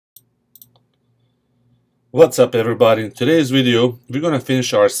What's up everybody? In today's video we're going to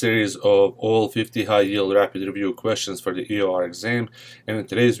finish our series of all 50 high yield rapid review questions for the EOR exam, and in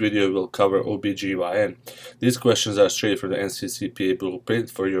today's video we'll cover OBGYN. These questions are straight from the NCCPA blueprint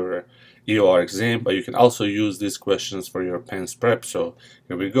for your EOR exam, but you can also use these questions for your PENS prep. So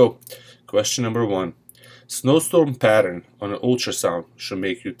here we go. Question number 1. Snowstorm pattern on an ultrasound should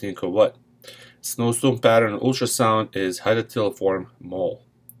make you think of what? Snowstorm pattern on ultrasound is hydatidiform mole.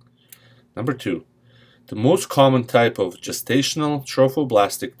 Number 2. The most common type of gestational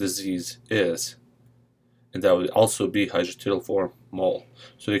trophoblastic disease is, and that would also be hydatidiform mole.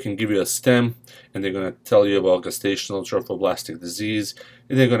 So they can give you a stem and they're going to tell you about gestational trophoblastic disease,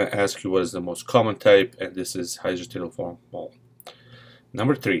 and they're going to ask you what is the most common type, and this is hydatidiform mole.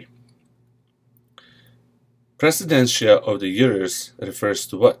 Number 3. Precedentia of the uterus refers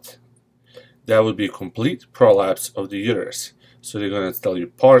to what? That would be complete prolapse of the uterus. So they're going to tell you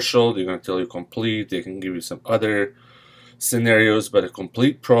partial, they're going to tell you complete, they can give you some other scenarios, but a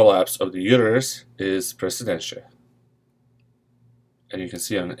complete prolapse of the uterus is precedentia. And you can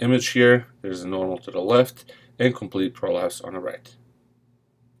see on the image here, there's a normal to the left and complete prolapse on the right.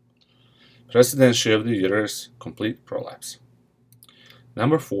 Precedentia of the uterus, complete prolapse.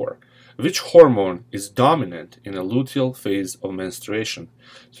 Number 4. Which hormone is dominant in a luteal phase of menstruation?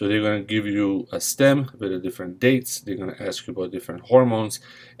 So they're going to give you a stem with the different dates. They're going to ask you about different hormones,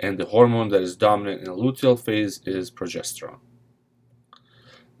 and the hormone that is dominant in a luteal phase is progesterone.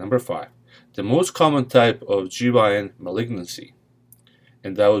 Number 5. The most common type of GYN malignancy,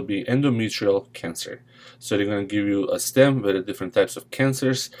 and that would be endometrial cancer. So they're going to give you a stem with the different types of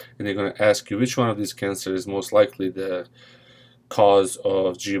cancers, and they're going to ask you which one of these cancers is most likely the cause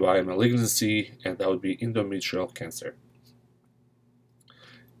of GYN malignancy, and that would be endometrial cancer.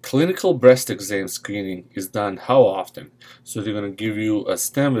 Clinical breast exam screening is done how often? So they're going to give you a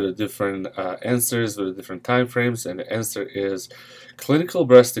stem with the different answers with the different time frames, and the answer is clinical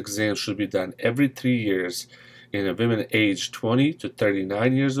breast exam should be done every 3 years in a women aged 20 to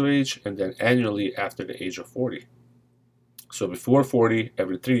 39 years of age, and then annually after the age of 40. So before 40,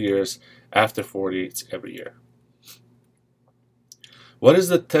 every 3 years, after 40, it's every year. What is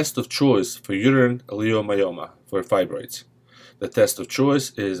the test of choice for uterine leiomyoma for fibroids? The test of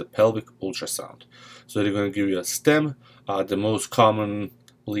choice is a pelvic ultrasound. So they're going to give you a stem. The most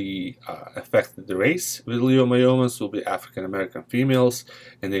commonly affected race with leiomyomas will be African American females,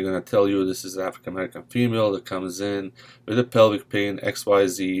 and they're going to tell you this is an African American female that comes in with a pelvic pain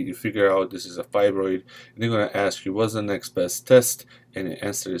XYZ. You figure out this is a fibroid, and they're going to ask you what's the next best test, and the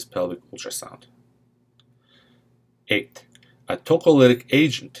answer is pelvic ultrasound. 8. A tocolytic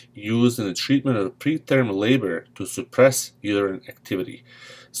agent used in the treatment of preterm labor to suppress uterine activity.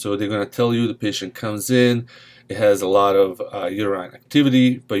 So they're going to tell you the patient comes in, it has a lot of uterine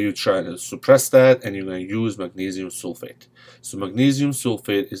activity, but you're trying to suppress that, and you're going to use magnesium sulfate. So magnesium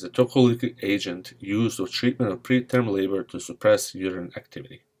sulfate is a tocolytic agent used for treatment of preterm labor to suppress uterine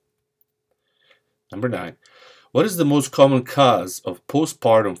activity. Number 9. What is the most common cause of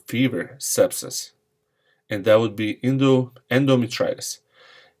postpartum fever, sepsis? And that would be endometritis.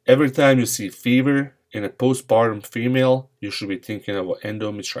 Every time you see fever in a postpartum female, you should be thinking of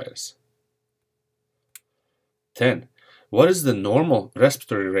endometritis. 10. What is the normal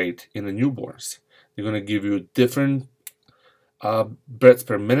respiratory rate in the newborns? They're going to give you different breaths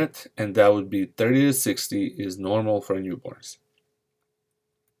per minute, and that would be 30 to 60 is normal for newborns.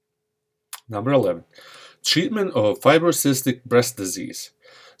 Number 11. Treatment of fibrocystic breast disease.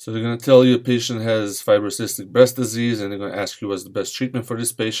 So they're going to tell you a patient has fibrocystic breast disease, and they're going to ask you what's the best treatment for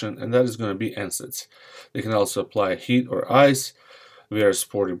this patient, and that is going to be NSAIDs. They can also apply heat or ice, wear a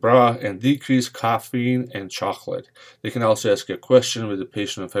sporty bra, and decrease caffeine and chocolate. They can also ask you a question with the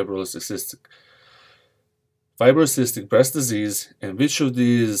patient of fibrocystic breast disease, and which of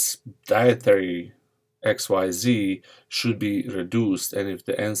these dietary XYZ should be reduced, and if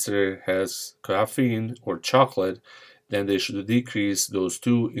the answer has caffeine or chocolate, then they should decrease those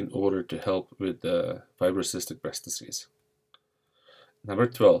two in order to help with the fibrocystic breast disease. Number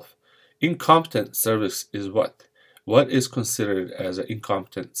 12. Incompetent cervix is what? What is considered as an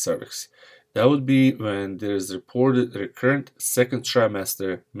incompetent cervix? That would be when there is reported recurrent second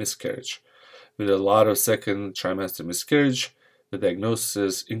trimester miscarriage. With a lot of second trimester miscarriage, the diagnosis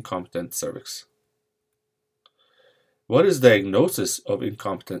is incompetent cervix. What is diagnosis of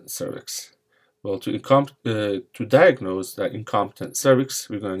incompetent cervix? Well, to diagnose that incompetent cervix,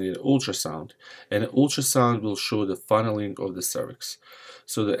 we're going to need an ultrasound, and an ultrasound will show the funneling of the cervix.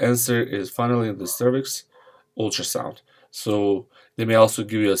 So the answer is funneling of the cervix, ultrasound. So they may also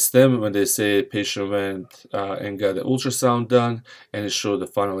give you a stem when they say a patient went and got the ultrasound done, and it showed the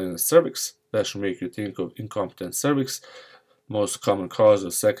funneling of the cervix. That should make you think of incompetent cervix, most common cause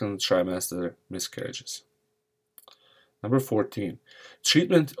of second trimester miscarriages. Number 14,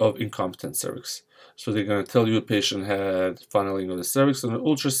 treatment of incompetent cervix. So they're going to tell you a patient had funneling of the cervix on an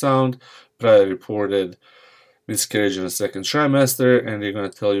ultrasound, prior reported miscarriage in the second trimester, and they're going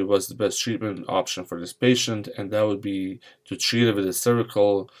to tell you what's the best treatment option for this patient, and that would be to treat it with a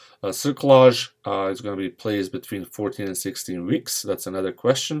cervical cerclage. It's going to be placed between 14 and 16 weeks. That's another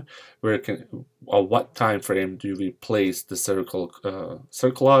question. What time frame do we place the cervical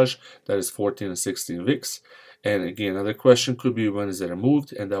cerclage? That is 14 and 16 weeks. And again, another question could be when is it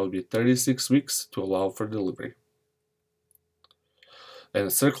removed, and that would be 36 weeks to allow for delivery. And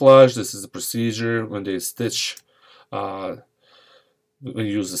cerclage, this is a procedure when they stitch, when you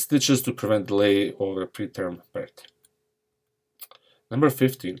use the stitches to prevent delay over a preterm birth. Number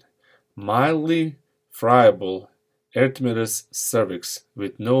 15, mildly friable erythematous cervix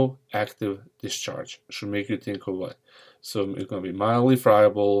with no active discharge. Should make you think of what? So it's going to be mildly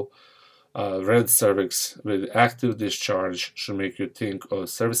friable red cervix with active discharge. Should make you think of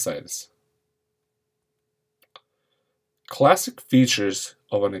cervicitis. Classic features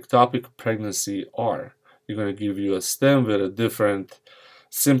of an ectopic pregnancy are, they're going to give you a stem with a different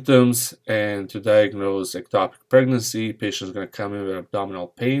symptoms, and to diagnose ectopic pregnancy, patient is going to come in with abdominal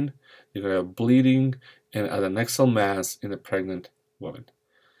pain, you're going to have bleeding, and adnexal mass in a pregnant woman.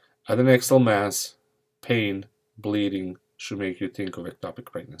 Adnexal mass, pain, bleeding should make you think of ectopic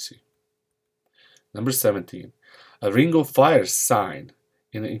pregnancy. Number 17, a ring of fire sign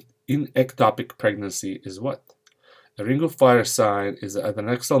in ectopic pregnancy is what? A ring of fire sign is an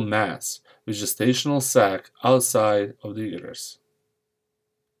adnexal mass with gestational sac outside of the uterus.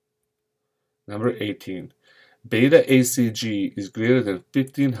 Number 18. Beta ACG is greater than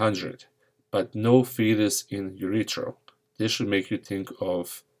 1500, but no fetus in utero. This should make you think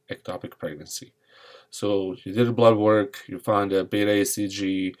of ectopic pregnancy. So you did a blood work, you found a beta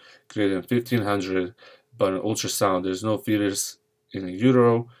ACG greater than 1500, but on ultrasound there's no fetus in the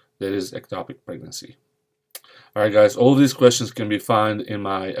utero. That is ectopic pregnancy. Alright guys, all these questions can be found in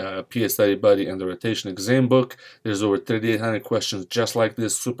my PA Study Buddy End of Rotation exam book. There's over 3,800 questions just like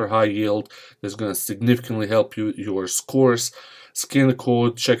this, super high yield. That's going to significantly help you your scores. Scan the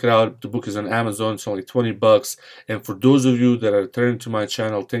code, check it out. The book is on Amazon, it's only 20 bucks. And for those of you that are returning to my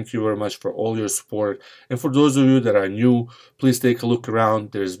channel, thank you very much for all your support. And for those of you that are new, please take a look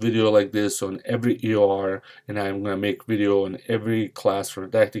around. There's video like this on every EOR, and I'm going to make video on every class for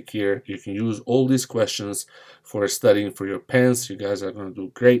Didactic here. You can use all these questions for studying for your pens. You guys are going to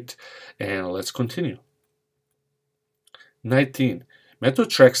do great. And let's continue. 19.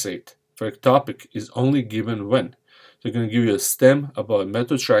 Methotrexate for ectopic is only given when? They're going to give you a stem about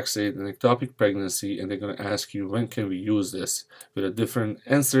methotrexate and ectopic pregnancy, and they're going to ask you when can we use this with the different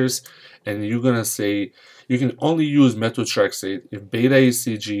answers, and you're going to say you can only use methotrexate if beta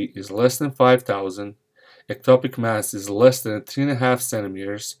ACG is less than 5,000, ectopic mass is less than 3.5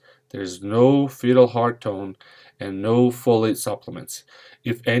 centimeters, there's no fetal heart tone, and no folate supplements.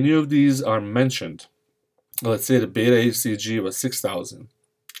 If any of these are mentioned, let's say the beta ACG was 6,000,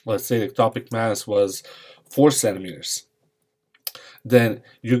 let's say the ectopic mass was 4 centimeters, then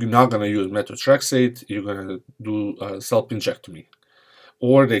you're not going to use methotrexate, you're going to do self-injectomy.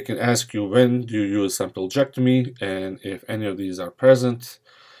 Or they can ask you when do you use self-injectomy, and if any of these are present,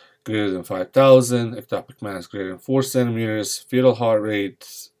 greater than 5,000, ectopic mass greater than 4 centimeters, fetal heart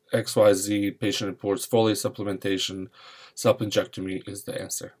rate, XYZ, patient reports folate supplementation, self-injectomy is the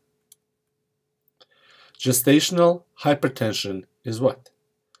answer. Gestational hypertension is what?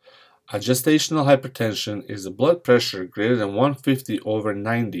 A gestational hypertension is a blood pressure greater than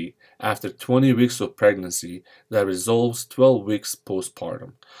 150/90 after 20 weeks of pregnancy that resolves 12 weeks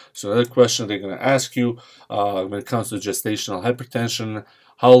postpartum. So another question they're going to ask you when it comes to gestational hypertension,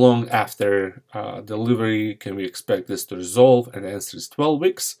 how long after delivery can we expect this to resolve? And the answer is 12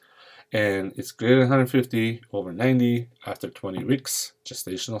 weeks. And it's greater than 150/90 after 20 weeks,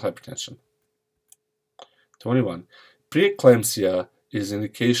 gestational hypertension. 21. Pre-eclampsia is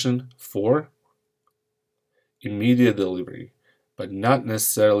indication for immediate delivery, but not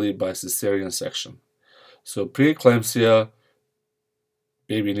necessarily by cesarean section. So pre-eclampsia,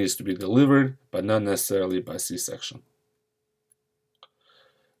 baby needs to be delivered, but not necessarily by C-section.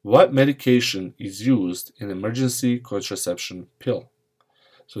 What medication is used in emergency contraception pill?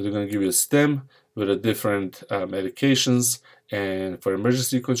 So they're going to give you a stem with a different medications, and for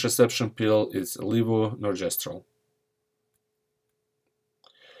emergency contraception pill, it's levonorgestrel.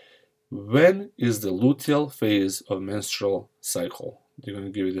 When is the luteal phase of menstrual cycle? They're going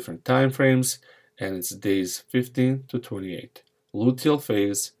to give you different time frames, and it's days 15 to 28. Luteal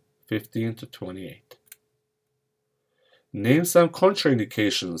phase, 15 to 28. Name some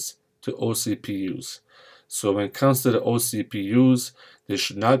contraindications to OCP use. So when it comes to the OCP use, they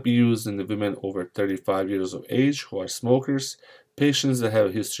should not be used in the women over 35 years of age who are smokers, patients that have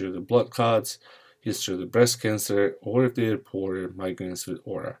a history of the blood clots, history of the breast cancer, or if they reported migraines with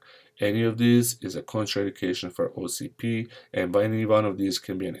aura. Any of these is a contraindication for OCP, and by any one of these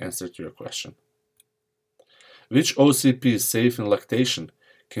can be an answer to your question. Which OCP is safe in lactation?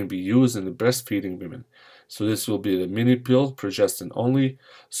 Can be used in the breastfeeding women. So this will be the mini pill, progestin only.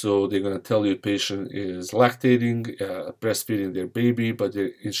 So they're going to tell you a patient is lactating, breastfeeding their baby, but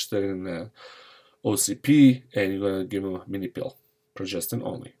they're interested in OCP, and you're going to give them a mini pill, progestin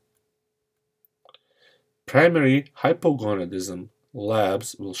only. Primary hypogonadism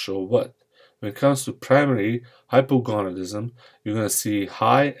labs will show what? When it comes to primary hypogonadism, you're going to see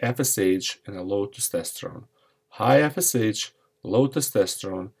high FSH and a low testosterone. High FSH, low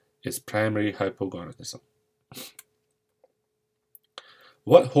testosterone is primary hypogonadism.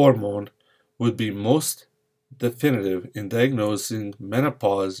 What hormone would be most definitive in diagnosing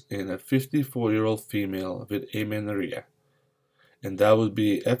menopause in a 54-year-old female with amenorrhea? And that would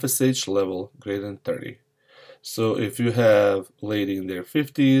be FSH level greater than 30. So if you have a lady in their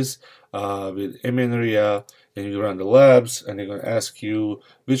 50s with amenorrhea and you run the labs and they're going to ask you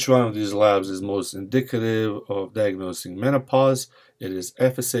which one of these labs is most indicative of diagnosing menopause, it is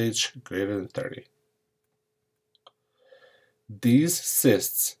FSH greater than 30. These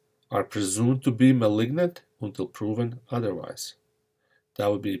cysts are presumed to be malignant until proven otherwise.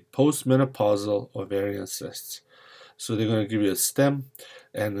 That would be postmenopausal ovarian cysts. So they're going to give you a stem,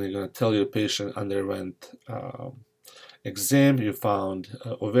 and they're going to tell you the patient underwent exam. You found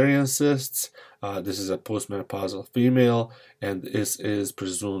ovarian cysts. This is a postmenopausal female, and this is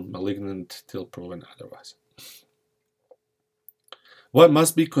presumed malignant till proven otherwise. What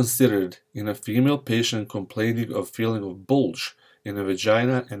must be considered in a female patient complaining of feeling of bulge in the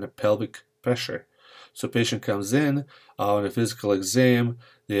vagina and a pelvic pressure? So patient comes in on a physical exam,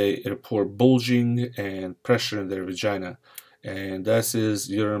 they report bulging and pressure in their vagina, and that is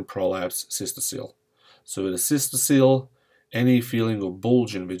uterine prolapse cystocele. So with a cystocele, any feeling of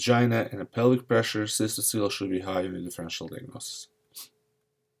bulge in vagina and a pelvic pressure, cystocele should be high in the differential diagnosis.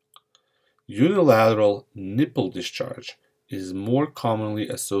 Unilateral nipple discharge is more commonly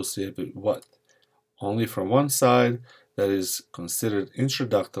associated with what? Only from one side, that is considered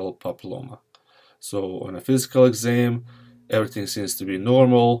intraductal papilloma. So on a physical exam, everything seems to be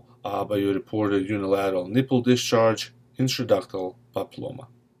normal, but you reported unilateral nipple discharge, intraductal papilloma.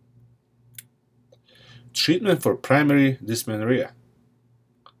 Treatment for primary dysmenorrhea.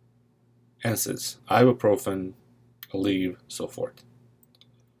 NSAIDs, ibuprofen, Aleve, so forth.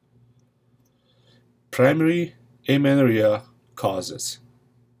 Primary amenorrhea causes.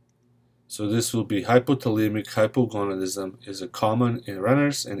 So this will be hypothalamic hypogonadism is a common in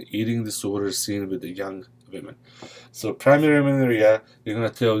runners and eating disorders seen with the young women. So primary amenorrhea, you're going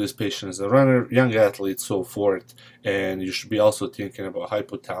to tell this patient is a runner, young athlete, so forth, and you should be also thinking about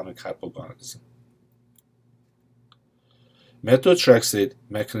hypothalamic hypogonadism. Methotrexate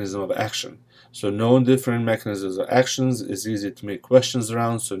mechanism of action. So knowing different mechanisms of actions is easy to make questions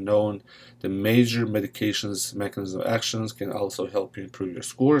around, so knowing the major medications mechanism of actions can also help you improve your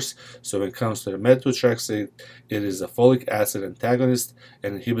scores. So when it comes to the methotrexate, it is a folic acid antagonist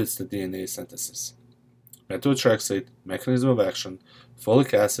and inhibits the DNA synthesis. Methotrexate mechanism of action,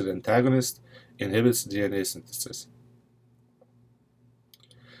 folic acid antagonist, inhibits DNA synthesis.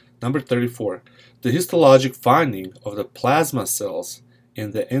 Number 34. The histologic finding of the plasma cells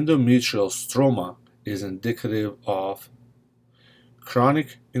in the endometrial stroma is indicative of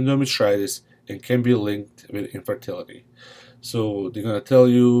chronic endometritis and can be linked with infertility. So they're going to tell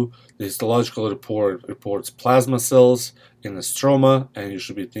you the histological report reports plasma cells in the stroma, and you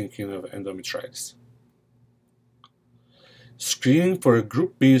should be thinking of endometritis. Screening for a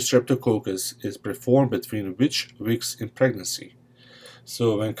group B streptococcus is performed between which weeks in pregnancy?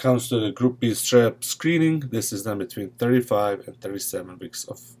 So when it comes to the group B strep screening, this is done between 35 and 37 weeks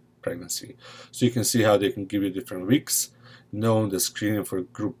of pregnancy. So you can see how they can give you different weeks. Knowing the screening for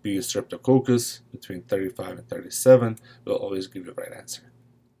group B streptococcus between 35 and 37 will always give you the right answer.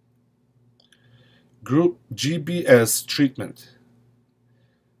 Group GBS treatment.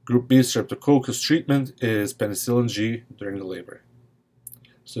 Group B streptococcus treatment is penicillin G during the labor.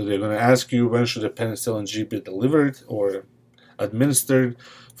 So they're going to ask you when should the penicillin G be delivered or administered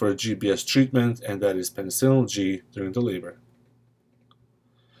for a GBS treatment, and that is penicillin G during the labor.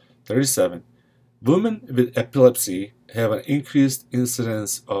 37. Women with epilepsy have an increased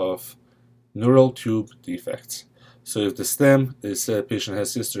incidence of neural tube defects. So if the stem, they said patient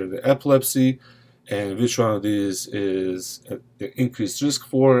has history of the epilepsy, and which one of these is the increased risk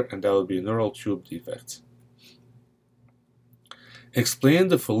for, and that would be neural tube defect. Explain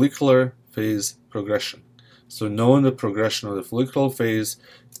the follicular phase progression. So knowing the progression of the follicular phase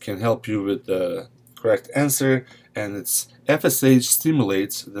can help you with the correct answer, and it's FSH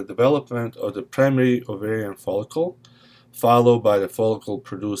stimulates the development of the primary ovarian follicle, followed by the follicle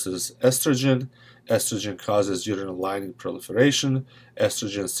produces estrogen. Estrogen causes uterine lining proliferation.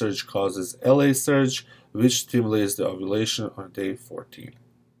 Estrogen surge causes LA surge, which stimulates the ovulation on day 14.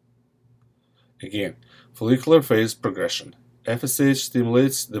 Again, follicular phase progression. FSH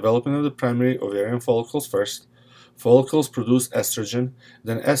stimulates development of the primary ovarian follicles first. Follicles produce estrogen,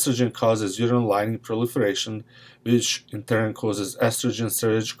 then estrogen causes uterine lining proliferation, which in turn causes estrogen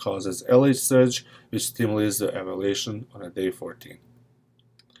surge, causes LH surge, which stimulates the ovulation on day 14.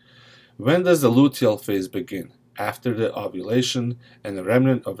 When does the luteal phase begin? After the ovulation and the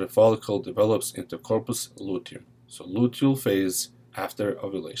remnant of the follicle develops into corpus luteum. So luteal phase after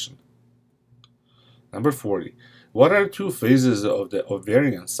ovulation. Number 40. What are two phases of the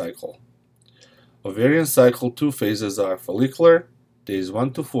ovarian cycle? Ovarian cycle, two phases are follicular, days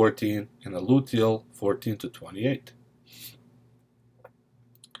 1 to 14, and a luteal, 14 to 28.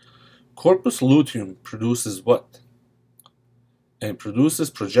 Corpus luteum produces what? And produces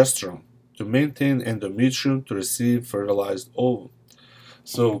progesterone to maintain endometrium to receive fertilized ovum.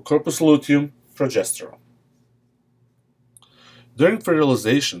 So corpus luteum, progesterone. During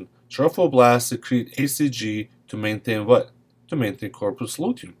fertilization, trophoblasts secrete ACG to maintain what? To maintain corpus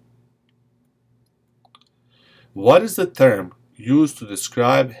luteum. What is the term used to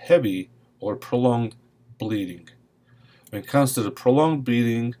describe heavy or prolonged bleeding? When it comes to the prolonged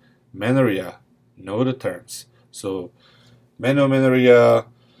bleeding, menorrhea, know the terms. So menorrhea,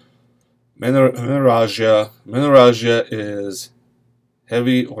 menorrhagia is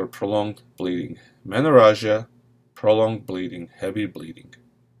heavy or prolonged bleeding. Menorrhagia, prolonged bleeding, heavy bleeding.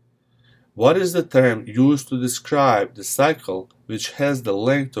 What is the term used to describe the cycle which has the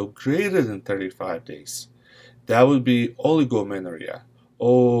length of greater than 35 days? That would be oligomenorrhea.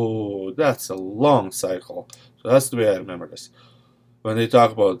 Oh, that's a long cycle. So that's the way I remember this. When they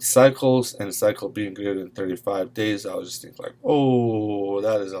talk about cycles and a cycle being greater than 35 days, I was just think like, oh,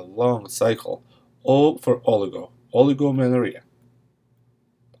 that is a long cycle. O for oligo, oligomenorrhea.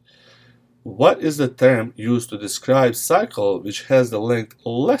 What is the term used to describe cycle which has the length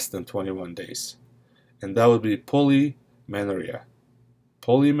less than 21 days? And that would be polymenorrhea.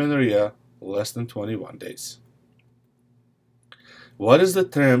 Polymenorrhea, less than 21 days. What is the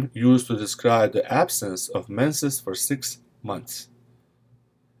term used to describe the absence of menses for 6 months?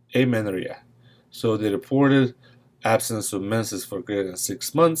 Amenorrhea. So they reported absence of menses for greater than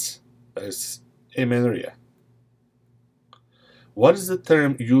 6 months. That is amenorrhea. What is the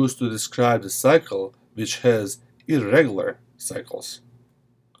term used to describe the cycle which has irregular cycles?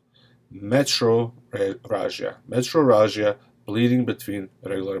 Metrorrhagia. Metrorrhagia, bleeding between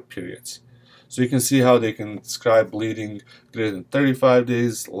regular periods. So you can see how they can describe bleeding greater than 35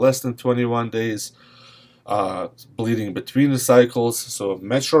 days, less than 21 days, bleeding between the cycles. So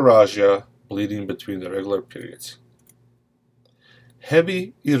metrorrhagia, bleeding between the regular periods.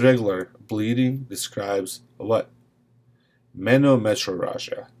 Heavy irregular bleeding describes what?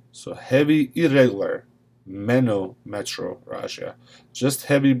 Menometrorrhagia. So heavy irregular menometrorrhagia. Just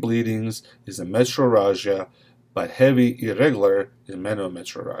heavy bleedings is a metrorrhagia, but heavy irregular is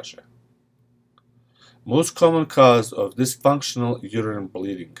menometrorrhagia. Most common cause of dysfunctional uterine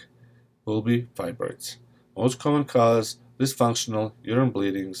bleeding will be fibroids. Most common cause dysfunctional uterine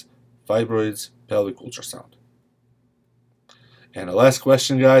bleedings, fibroids, pelvic ultrasound. And the last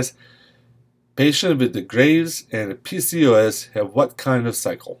question, guys. Patient with the Graves and PCOS have what kind of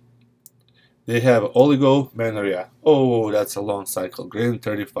cycle? They have oligomenorrhea. Oh, that's a long cycle, greater than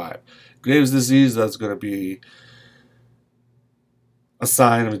 35. Graves' disease, that's going to be a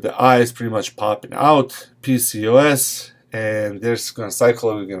sign with the eyes pretty much popping out. PCOS, and there's going to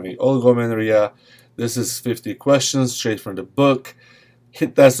cycle, going to be oligomenorrhea. This is 50 questions straight from the book.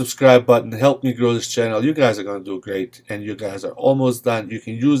 Hit that subscribe button. Help me grow this channel. You guys are going to do great, and you guys are almost done. You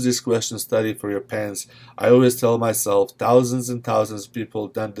can use this question study for your pens. I always tell myself, thousands and thousands of people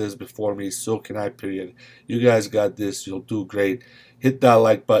have done this before me, so can I, period. You guys got this. You'll do great. Hit that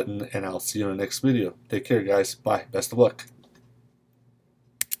like button, and I'll see you in the next video. Take care, guys. Bye. Best of luck.